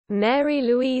Mary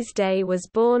Louise Day was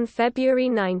born February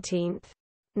 19,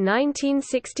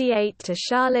 1968 to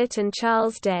Charlotte and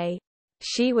Charles Day.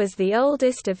 She was the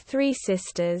oldest of three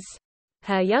sisters.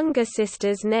 Her younger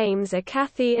sisters' names are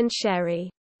Kathy and Sherry.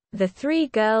 The three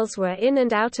girls were in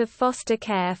and out of foster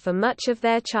care for much of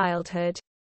their childhood,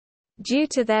 due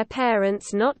to their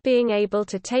parents not being able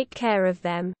to take care of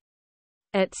them.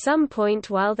 At some point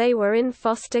while they were in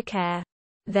foster care,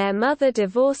 their mother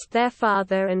divorced their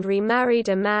father and remarried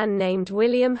a man named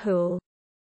William Hoole.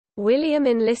 William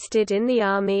enlisted in the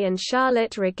army and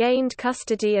Charlotte regained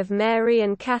custody of Mary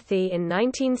and Kathy in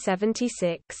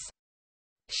 1976.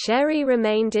 Sherry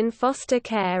remained in foster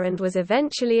care and was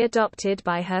eventually adopted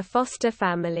by her foster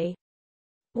family.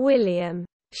 William,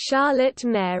 Charlotte,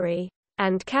 Mary,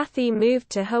 and Kathy moved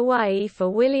to Hawaii for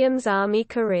William's Army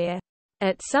career.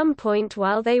 At some point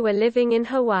while they were living in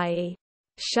Hawaii,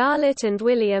 Charlotte and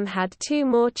William had two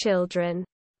more children,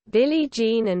 Billie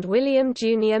Jean and William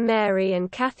Jr. Mary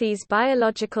and Kathy's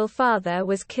biological father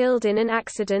was killed in an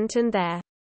accident and their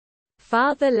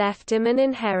father left him an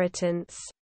inheritance.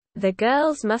 The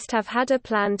girls must have had a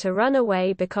plan to run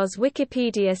away because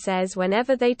Wikipedia says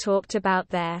whenever they talked about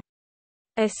their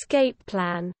escape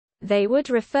plan, they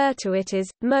would refer to it as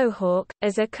Mohawk,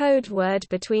 as a code word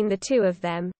between the two of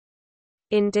them.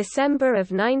 In December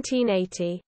of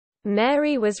 1980,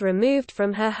 Mary was removed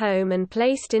from her home and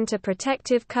placed into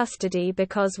protective custody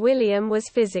because William was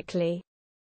physically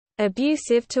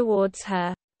abusive towards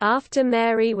her. After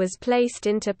Mary was placed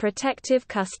into protective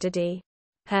custody,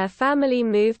 her family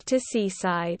moved to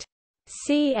Seaside,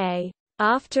 CA.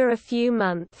 After a few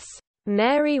months,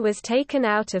 Mary was taken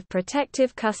out of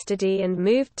protective custody and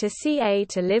moved to CA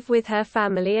to live with her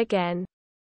family again.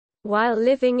 While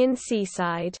living in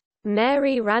Seaside,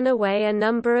 Mary ran away a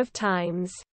number of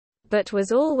times, but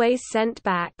was always sent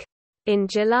back. In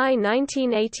July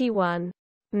 1981,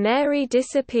 Mary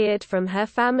disappeared from her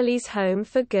family's home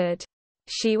for good.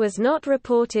 She was not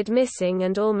reported missing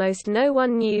and almost no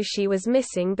one knew she was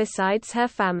missing besides her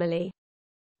family.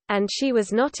 And she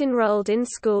was not enrolled in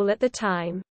school at the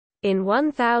time. In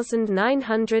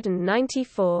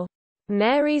 1994,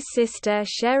 Mary's sister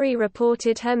Sherry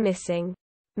reported her missing.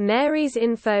 Mary's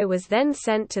info was then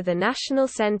sent to the National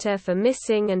Center for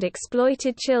Missing and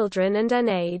Exploited Children and an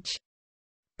age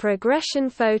progression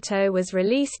photo was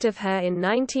released of her in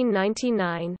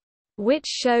 1999, which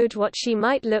showed what she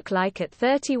might look like at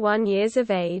 31 years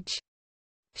of age.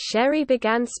 Sherry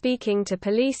began speaking to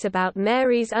police about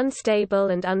Mary's unstable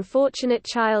and unfortunate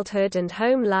childhood and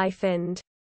home life, and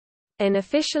an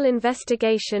official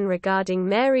investigation regarding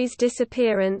Mary's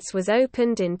disappearance was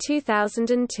opened in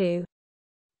 2002.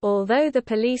 Although the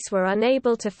police were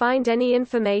unable to find any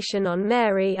information on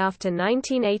Mary after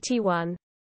 1981.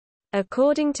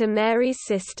 According to Mary's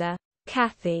sister,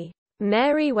 Kathy,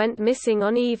 Mary went missing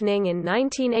on evening in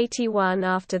 1981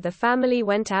 after the family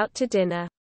went out to dinner,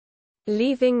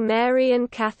 leaving Mary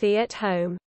and Kathy at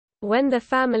home. When the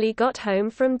family got home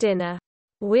from dinner,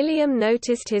 William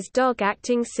noticed his dog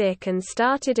acting sick and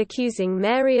started accusing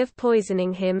Mary of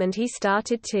poisoning him, and he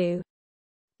started to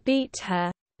beat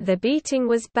her. The beating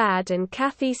was bad, and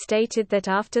Kathy stated that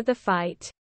after the fight,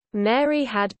 Mary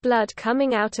had blood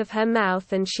coming out of her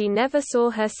mouth and she never saw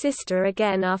her sister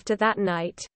again after that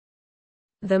night.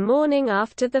 The morning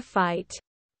after the fight,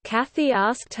 Kathy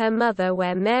asked her mother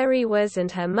where Mary was,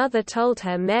 and her mother told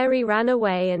her Mary ran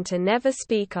away and to never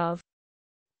speak of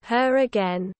her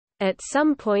again. At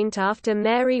some point after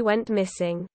Mary went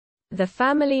missing, the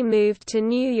family moved to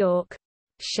New York.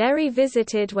 Sherry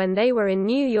visited when they were in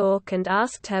New York and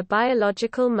asked her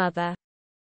biological mother,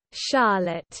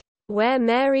 Charlotte, where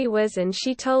Mary was, and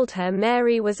she told her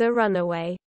Mary was a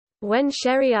runaway. When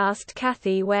Sherry asked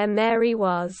Kathy where Mary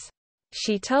was,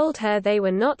 she told her they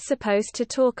were not supposed to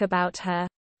talk about her.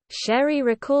 Sherry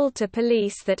recalled to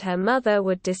police that her mother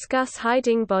would discuss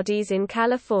hiding bodies in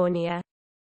California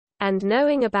and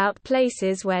knowing about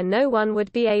places where no one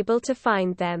would be able to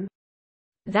find them.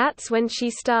 That's when she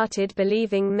started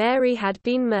believing Mary had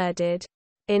been murdered.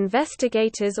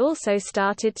 Investigators also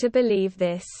started to believe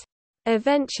this.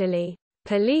 Eventually,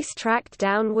 police tracked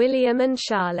down William and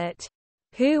Charlotte,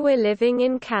 who were living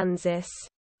in Kansas,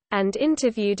 and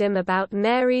interviewed him about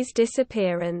Mary's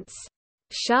disappearance.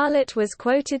 Charlotte was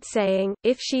quoted saying,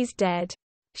 "If she's dead,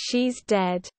 she's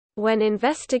dead." When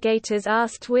investigators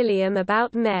asked William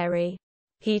about Mary,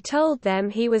 he told them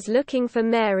he was looking for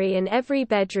Mary in every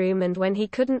bedroom, and when he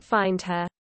couldn't find her,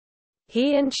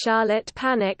 he and Charlotte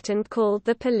panicked and called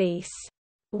the police,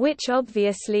 which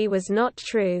obviously was not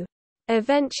true.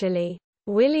 Eventually,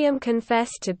 William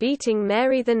confessed to beating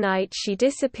Mary the night she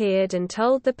disappeared and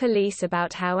told the police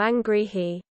about how angry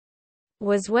he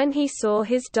was when he saw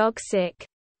his dog sick,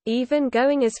 even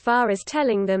going as far as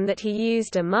telling them that he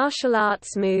used a martial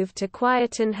arts move to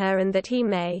quieten her and that he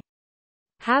may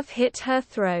have hit her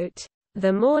throat.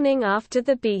 The morning after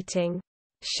the beating,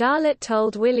 Charlotte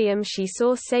told William she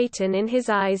saw Satan in his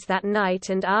eyes that night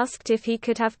and asked if he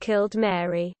could have killed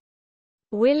Mary.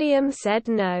 William said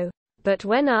no, but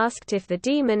when asked if the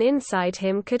demon inside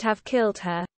him could have killed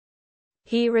her,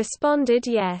 he responded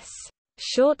yes.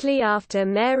 Shortly after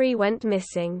Mary went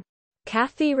missing,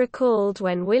 Kathy recalled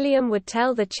when William would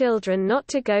tell the children not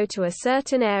to go to a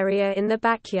certain area in the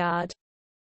backyard.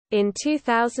 In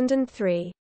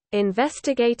 2003,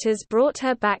 investigators brought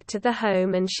her back to the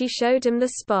home and she showed them the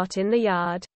spot in the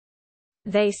yard.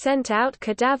 They sent out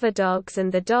cadaver dogs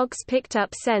and the dogs picked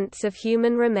up scents of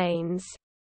human remains.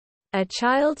 A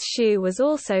child's shoe was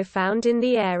also found in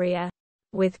the area,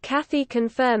 with Kathy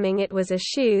confirming it was a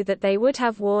shoe that they would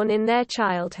have worn in their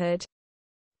childhood.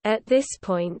 At this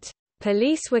point,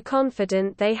 police were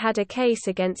confident they had a case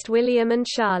against William and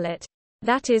Charlotte.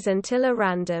 That is until a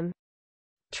random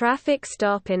traffic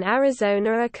stop in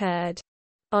Arizona occurred.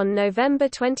 On November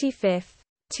 25,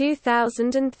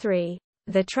 2003,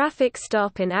 the traffic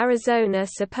stop in Arizona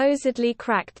supposedly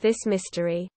cracked this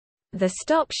mystery. The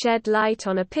stop shed light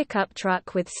on a pickup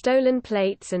truck with stolen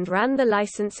plates and ran the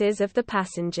licenses of the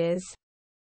passengers.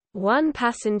 One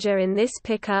passenger in this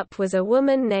pickup was a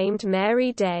woman named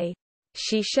Mary Day.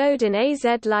 She showed an AZ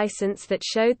license that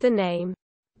showed the name,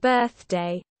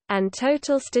 birthday, and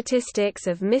total statistics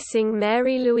of missing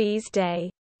Mary Louise Day.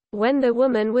 When the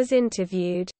woman was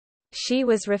interviewed, she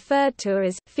was referred to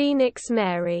as Phoenix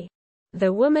Mary.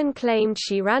 The woman claimed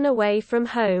she ran away from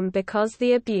home because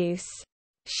the abuse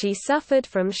she suffered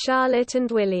from Charlotte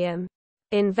and William.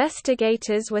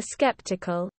 Investigators were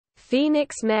skeptical.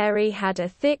 Phoenix Mary had a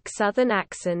thick Southern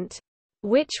accent,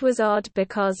 which was odd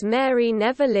because Mary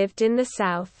never lived in the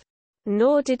South.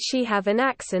 Nor did she have an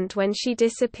accent when she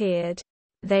disappeared.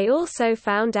 They also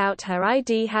found out her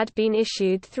ID had been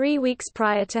issued 3 weeks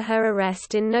prior to her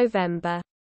arrest in November.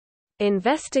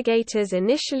 Investigators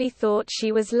initially thought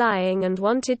she was lying and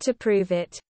wanted to prove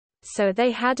it, so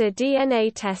they had a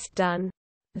DNA test done.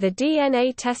 The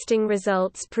DNA testing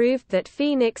results proved that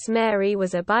Phoenix Mary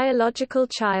was a biological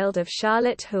child of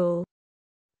Charlotte Houle.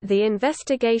 The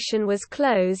investigation was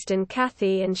closed and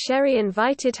Kathy and Sherry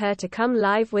invited her to come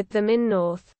live with them in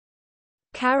North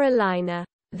Carolina.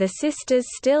 The sisters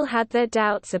still had their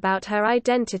doubts about her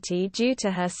identity due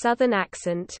to her Southern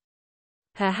accent,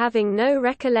 her having no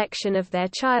recollection of their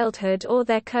childhood or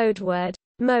their code word,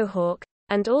 Mohawk,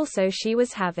 and also she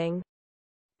was having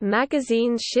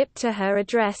magazines shipped to her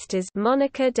addressed as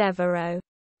Monica Devereaux.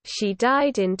 She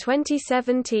died in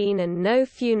 2017 and no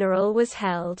funeral was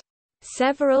held.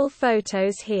 Several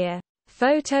photos here.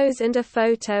 Photos and a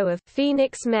photo of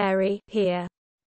Phoenix Mary here.